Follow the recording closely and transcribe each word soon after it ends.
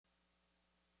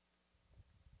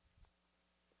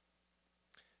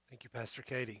Thank you, Pastor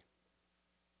Katie.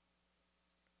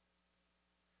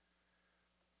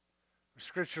 Our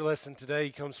scripture lesson today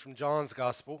comes from John's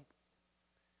Gospel.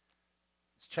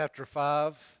 It's chapter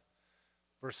 5,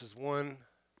 verses 1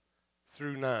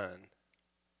 through 9.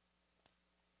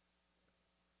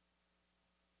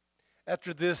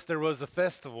 After this, there was a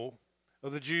festival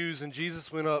of the Jews, and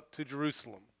Jesus went up to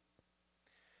Jerusalem.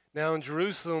 Now in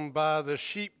Jerusalem by the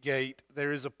sheep gate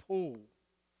there is a pool,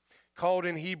 called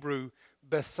in Hebrew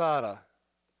Bethsaida,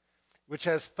 which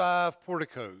has 5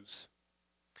 porticos.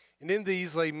 And in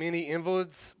these lay many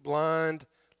invalids, blind,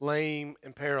 lame,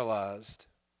 and paralyzed.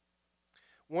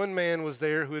 One man was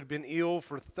there who had been ill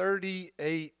for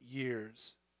 38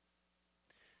 years.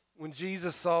 When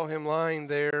Jesus saw him lying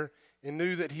there and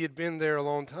knew that he had been there a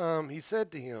long time, he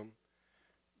said to him,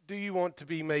 "Do you want to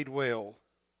be made well?"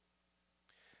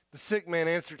 The sick man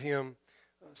answered him,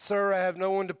 "Sir, I have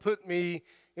no one to put me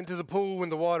into the pool when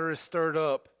the water is stirred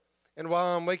up, and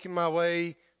while I'm making my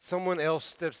way, someone else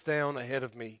steps down ahead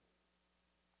of me."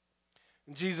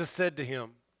 And Jesus said to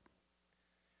him,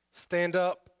 "Stand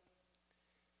up,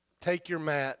 take your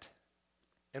mat,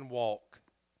 and walk."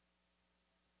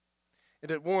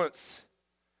 And at once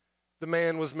the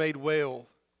man was made well,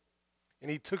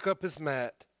 and he took up his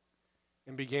mat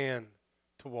and began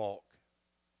to walk.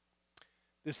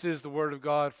 This is the word of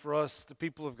God for us, the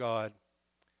people of God.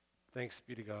 Thanks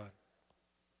be to God.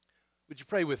 Would you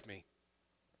pray with me?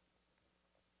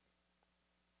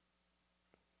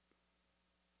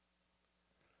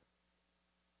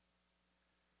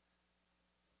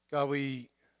 God, we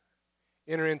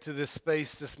enter into this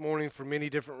space this morning for many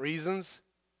different reasons.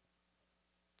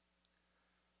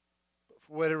 But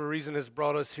for whatever reason has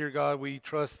brought us here, God, we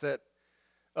trust that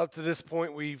up to this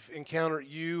point we've encountered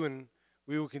you, and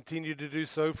we will continue to do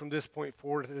so from this point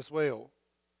forward as well.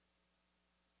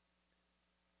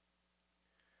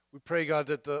 We pray, God,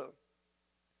 that the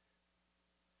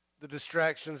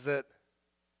distractions that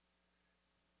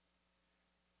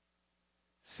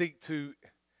seek to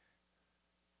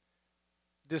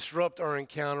disrupt our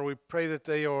encounter, we pray that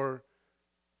they are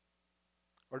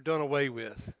done away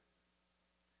with,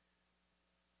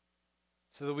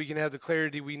 so that we can have the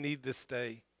clarity we need this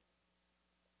day.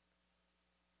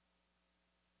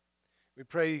 We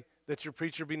pray that your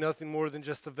preacher be nothing more than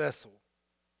just a vessel,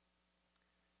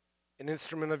 an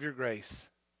instrument of your grace.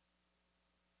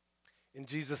 In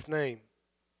Jesus' name,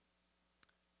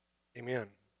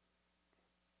 amen.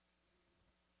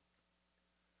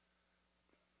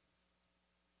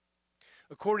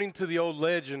 According to the old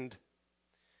legend,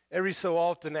 every so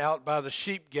often out by the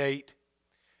sheep gate,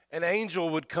 an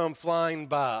angel would come flying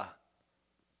by.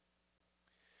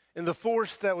 And the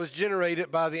force that was generated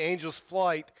by the angel's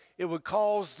flight, it would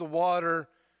cause the water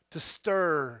to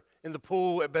stir in the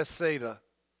pool at Bethsaida.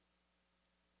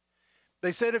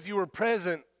 They said if you were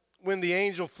present when the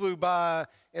angel flew by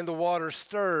and the water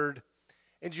stirred,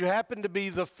 and you happened to be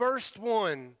the first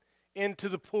one into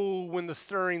the pool when the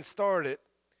stirring started,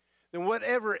 then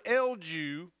whatever ailed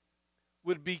you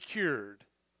would be cured.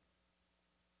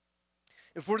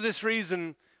 And for this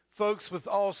reason, folks with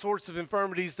all sorts of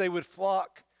infirmities, they would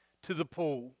flock to the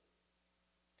pool.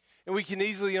 And we can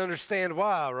easily understand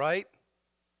why, right?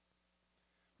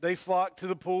 They flock to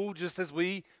the pool just as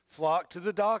we flock to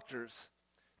the doctors,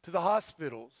 to the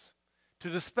hospitals, to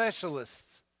the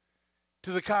specialists,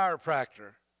 to the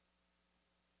chiropractor.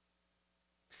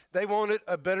 They wanted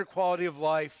a better quality of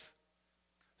life,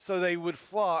 so they would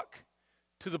flock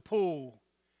to the pool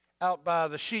out by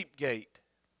the sheep gate.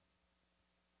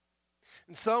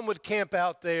 And some would camp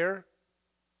out there.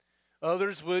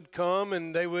 Others would come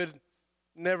and they would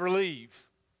never leave.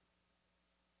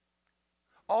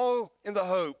 All in the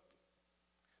hope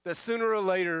that sooner or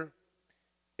later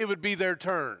it would be their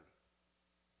turn.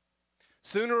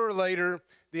 Sooner or later,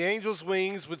 the angel's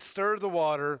wings would stir the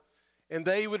water and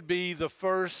they would be the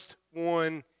first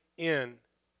one in.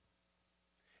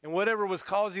 And whatever was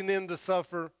causing them to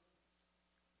suffer,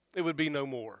 it would be no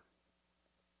more.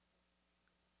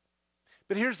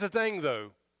 But here's the thing,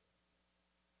 though.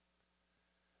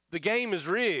 The game is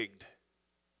rigged.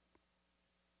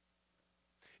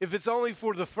 If it's only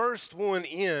for the first one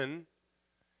in,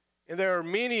 and there are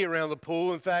many around the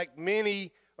pool, in fact,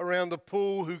 many around the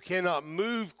pool who cannot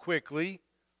move quickly,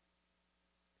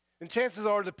 and chances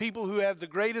are the people who have the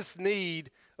greatest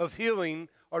need of healing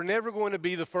are never going to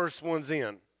be the first ones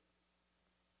in.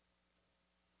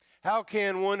 How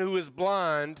can one who is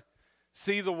blind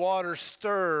see the water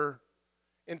stir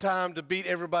in time to beat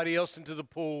everybody else into the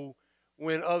pool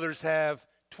when others have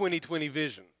 20/20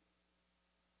 vision?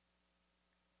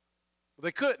 Well,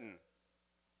 they couldn't.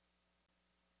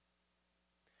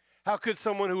 How could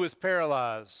someone who is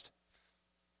paralyzed,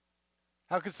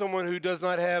 how could someone who does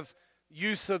not have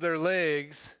use of their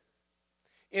legs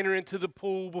enter into the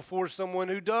pool before someone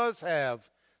who does have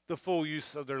the full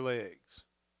use of their legs?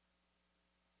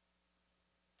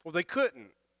 Well, they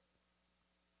couldn't.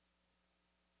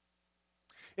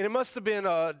 And it must have been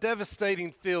a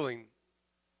devastating feeling,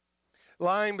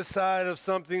 lying beside of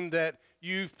something that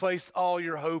you've placed all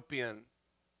your hope in,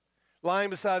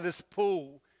 lying beside this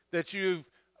pool that you've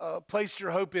placed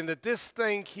your hope in, that this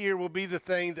thing here will be the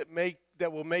thing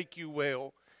that will make you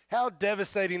well. How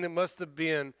devastating it must have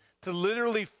been to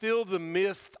literally feel the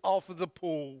mist off of the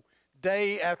pool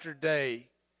day after day,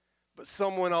 but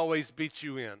someone always beats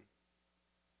you in.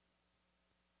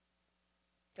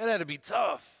 That had to be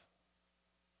tough.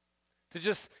 To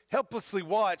just helplessly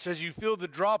watch as you feel the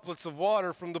droplets of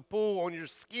water from the pool on your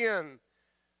skin.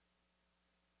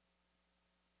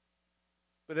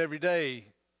 But every day,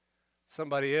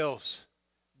 somebody else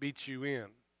beats you in.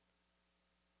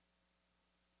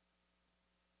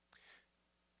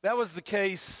 That was the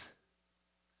case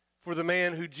for the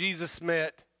man who Jesus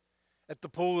met at the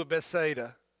pool of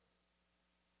Bethsaida.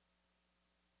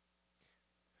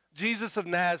 Jesus of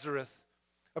Nazareth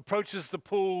approaches the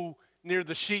pool near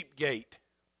the sheep gate.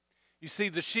 You see,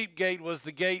 the sheep gate was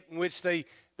the gate in which they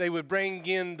would bring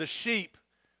in the sheep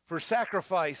for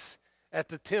sacrifice at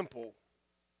the temple.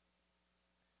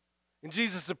 And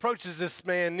Jesus approaches this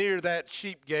man near that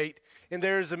sheep gate, and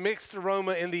there is a mixed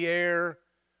aroma in the air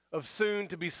of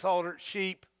soon-to-be slaughtered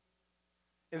sheep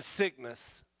and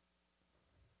sickness.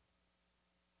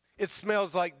 It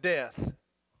smells like death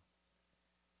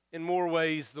in more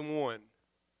ways than one.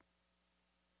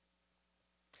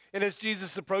 And as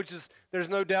Jesus approaches, there's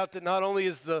no doubt that not only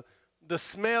is the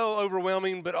smell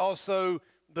overwhelming, but also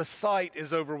the sight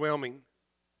is overwhelming.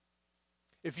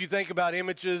 If you think about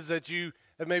images that you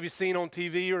have maybe seen on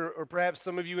TV or perhaps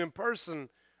some of you in person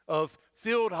of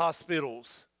field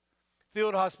hospitals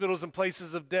in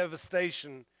places of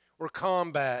devastation or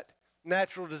combat,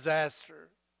 natural disaster,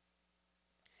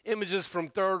 images from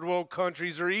third world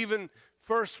countries or even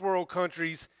first world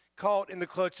countries caught in the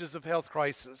clutches of health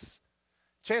crisis.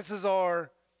 Chances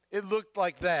are it looked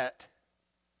like that,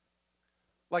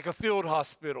 like a field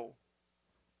hospital.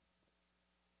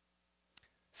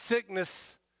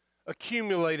 Sickness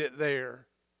accumulated there,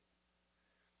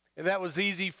 and that was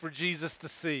easy for Jesus to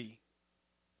see.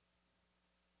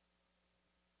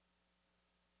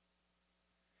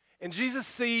 And Jesus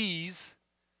sees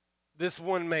this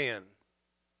one man.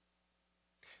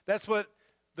 That's what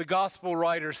the gospel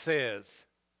writer says.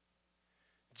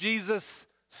 Jesus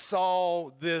saw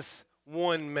this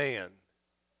one man.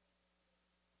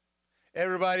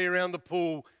 Everybody around the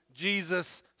pool,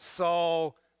 Jesus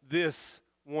saw this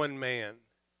one man.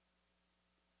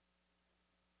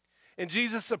 And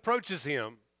Jesus approaches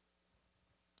him.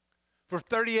 For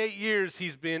 38 years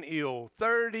he's been ill.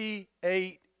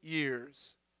 38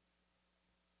 years.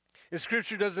 And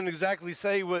Scripture doesn't exactly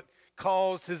say what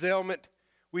caused his ailment.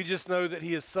 We just know that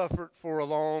he has suffered for a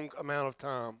long amount of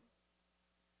time.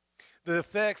 The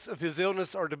effects of his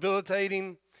illness are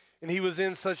debilitating, and he was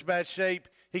in such bad shape,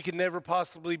 he could never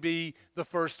possibly be the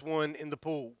first one in the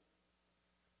pool.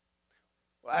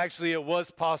 Well, actually, it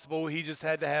was possible. He just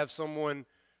had to have someone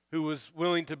who was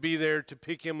willing to be there to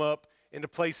pick him up and to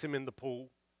place him in the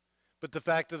pool. But the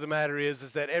fact of the matter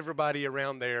is that everybody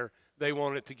around there, they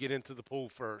wanted to get into the pool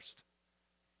first.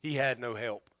 He had no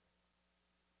help.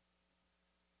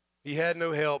 He had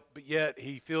no help, but yet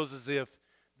he feels as if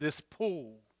this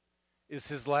pool is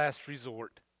his last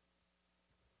resort.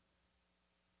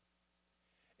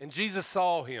 And Jesus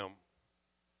saw him.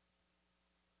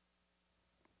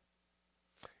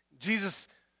 Jesus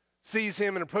sees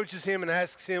him and approaches him and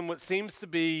asks him what seems to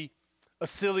be a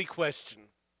silly question.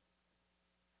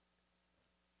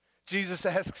 Jesus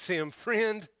asks him,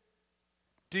 "Friend,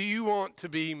 do you want to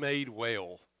be made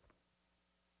well?"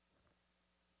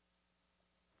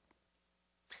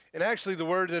 And actually the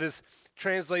word that is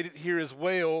translated here as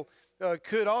well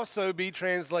could also be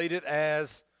translated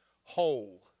as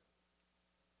whole.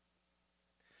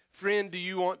 Friend, do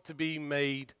you want to be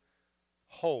made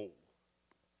whole?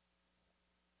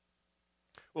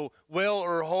 Well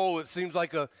or whole, it seems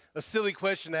like a silly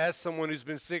question to ask someone who's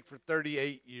been sick for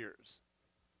 38 years.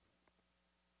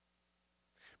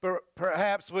 But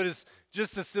perhaps what is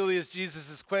just as silly as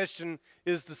Jesus' question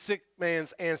is the sick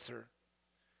man's answer.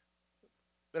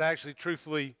 But actually,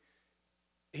 truthfully,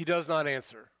 he does not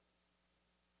answer.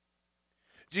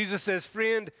 Jesus says,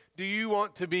 "Friend, do you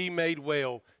want to be made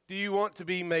well? Do you want to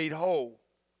be made whole?"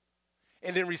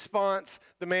 And in response,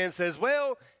 the man says,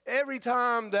 "Well, every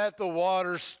time that the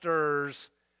water stirs,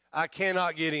 I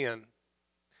cannot get in.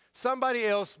 Somebody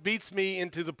else beats me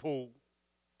into the pool.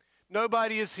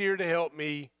 Nobody is here to help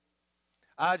me.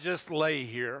 I just lay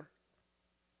here.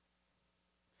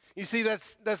 You see,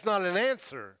 that's not an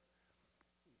answer.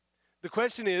 The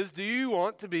question is, do you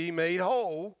want to be made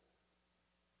whole?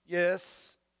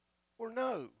 Yes or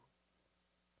no?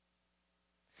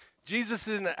 Jesus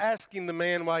isn't asking the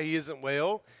man why he isn't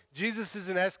well. Jesus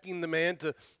isn't asking the man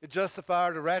to justify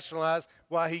or to rationalize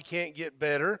why he can't get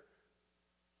better.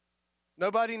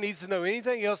 Nobody needs to know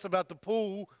anything else about the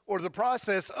pool or the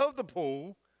process of the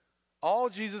pool. All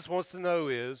Jesus wants to know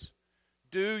is,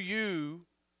 do you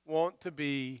want to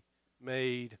be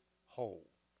made whole?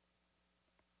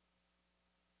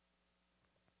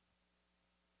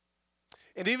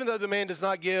 And even though the man does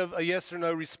not give a yes or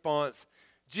no response,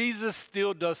 Jesus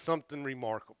still does something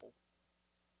remarkable.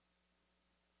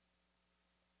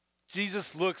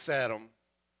 Jesus looks at him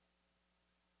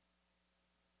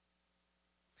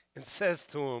and says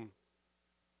to him,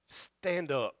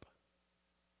 stand up.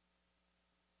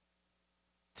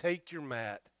 Take your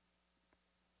mat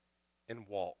and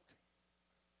walk.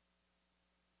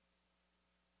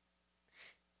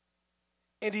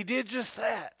 And he did just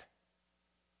that.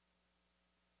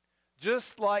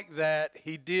 Just like that,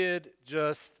 he did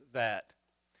just that.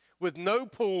 With no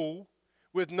pool,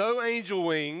 with no angel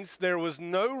wings, there was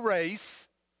no race.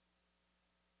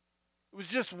 It was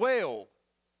just well.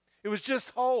 It was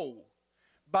just whole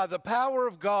by the power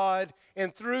of God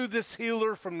and through this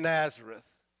healer from Nazareth.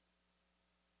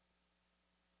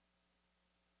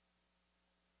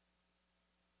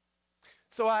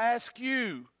 So I ask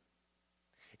you,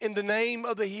 in the name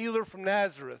of the healer from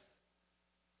Nazareth,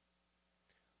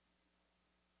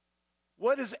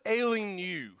 what is ailing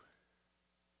you?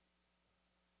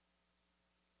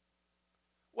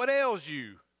 What ails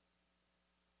you?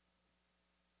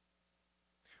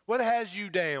 What has you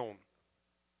down?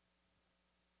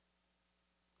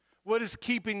 What is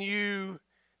keeping you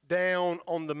down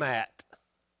on the mat?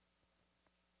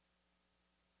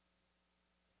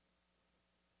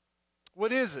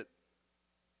 What is it?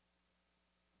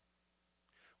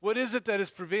 What is it that is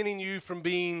preventing you from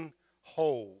being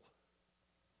whole?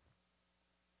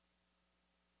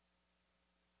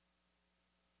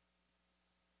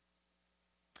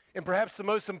 And perhaps the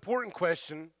most important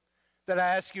question that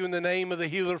I ask you in the name of the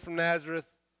healer from Nazareth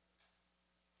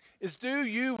is, do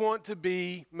you want to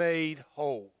be made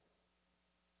whole?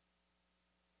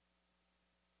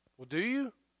 Well, do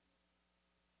you?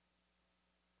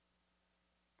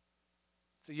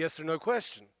 It's a yes or no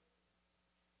question.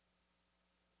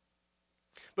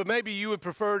 But maybe you would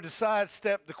prefer to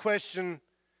sidestep the question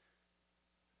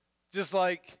just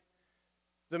like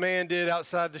the man did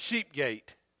outside the sheep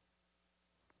gate.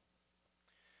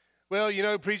 Well, you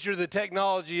know, preacher, the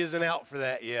technology isn't out for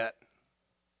that yet.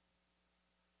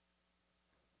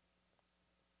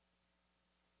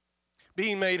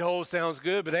 Being made whole sounds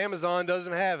good, but Amazon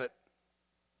doesn't have it.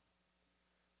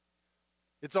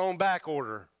 It's on back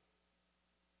order.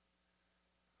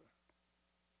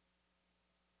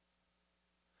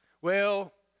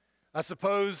 Well, I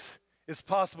suppose it's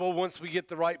possible once we get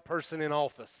the right person in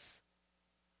office.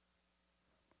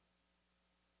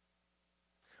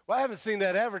 Well, I haven't seen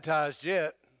that advertised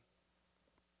yet.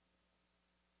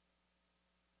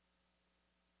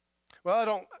 Well, I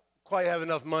don't quite have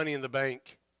enough money in the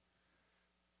bank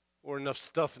or enough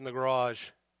stuff in the garage.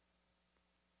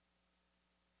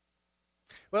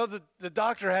 Well, the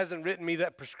doctor hasn't written me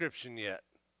that prescription yet.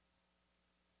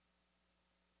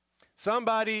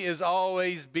 Somebody is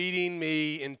always beating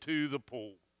me into the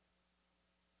pool.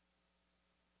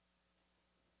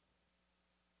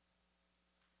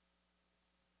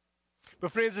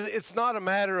 But friends, it's not a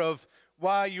matter of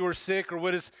why you are sick or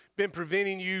what has been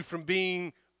preventing you from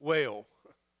being well.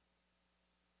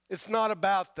 It's not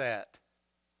about that.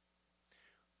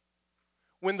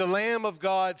 When the Lamb of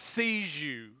God sees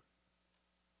you,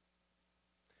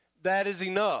 that is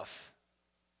enough.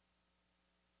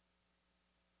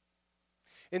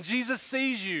 And Jesus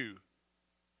sees you.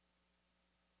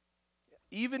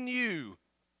 Even you.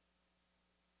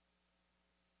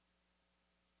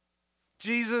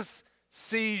 Jesus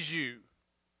sees you.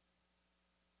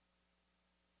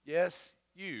 Yes,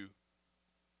 you.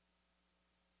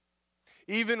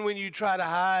 Even when you try to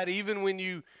hide, even when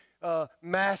you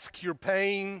mask your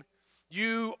pain,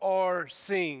 you are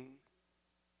seen.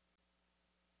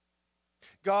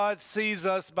 God sees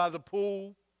us by the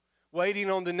pool,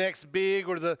 waiting on the next big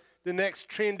or the next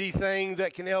trendy thing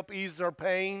that can help ease our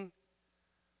pain,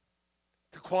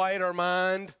 to quiet our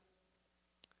mind,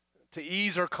 to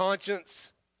ease our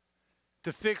conscience,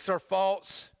 to fix our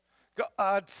faults.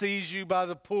 God sees you by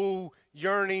the pool,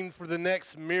 yearning for the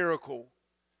next miracle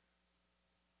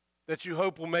that you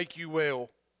hope will make you well.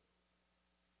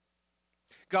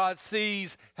 God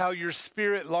sees how your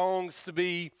spirit longs to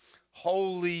be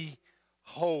holy,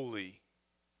 holy.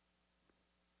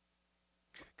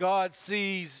 God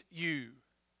sees you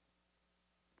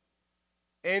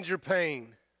and your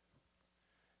pain,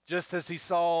 just as he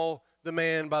saw the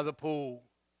man by the pool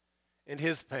and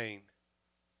his pain.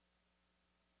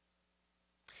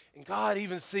 And God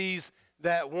even sees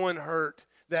that one hurt,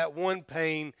 that one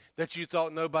pain that you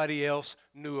thought nobody else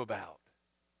knew about.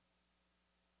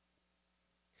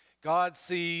 God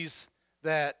sees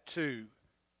that too.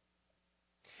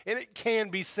 And it can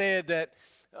be said that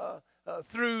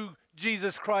through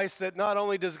Jesus Christ, that not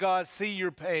only does God see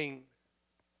your pain,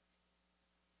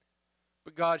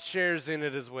 but God shares in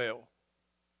it as well.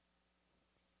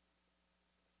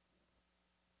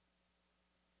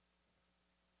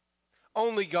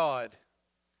 Only God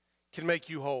can make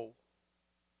you whole.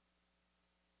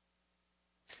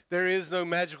 There is no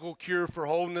magical cure for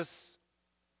wholeness.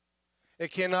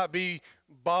 It cannot be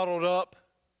bottled up.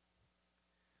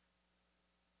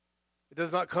 It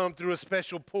does not come through a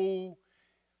special pool,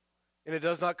 and it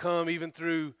does not come even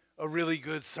through a really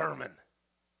good sermon.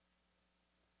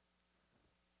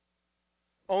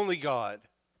 Only God.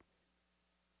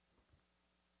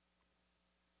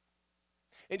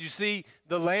 And you see,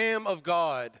 the Lamb of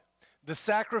God, the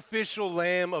sacrificial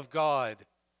Lamb of God,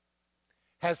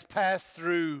 has passed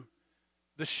through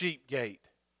the sheep gate.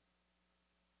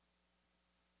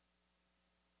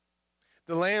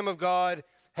 The Lamb of God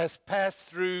has passed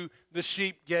through the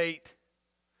sheep gate,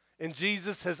 and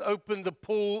Jesus has opened the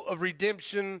pool of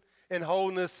redemption and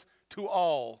wholeness to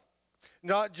all.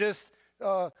 Not just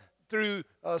through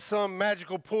some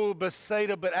magical pool of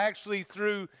Bethsaida, but actually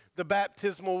through the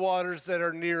baptismal waters that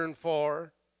are near and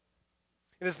far.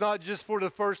 And it's not just for the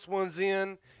first ones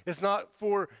in. It's not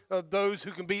for those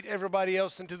who can beat everybody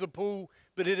else into the pool,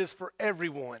 but it is for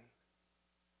everyone.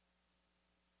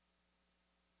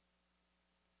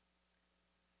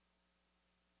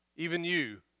 Even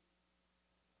you.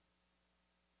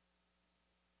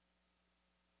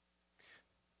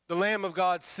 The Lamb of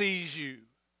God sees you.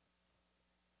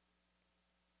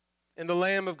 And the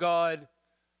Lamb of God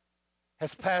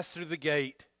has passed through the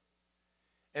gate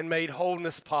and made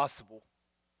wholeness possible.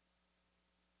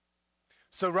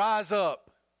 So rise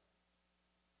up.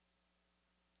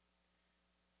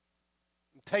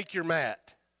 Take your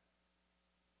mat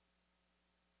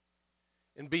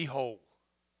and be whole.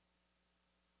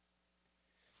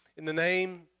 In the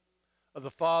name of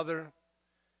the Father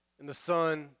and the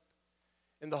Son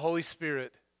and the Holy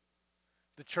Spirit,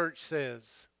 the church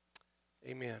says,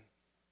 amen.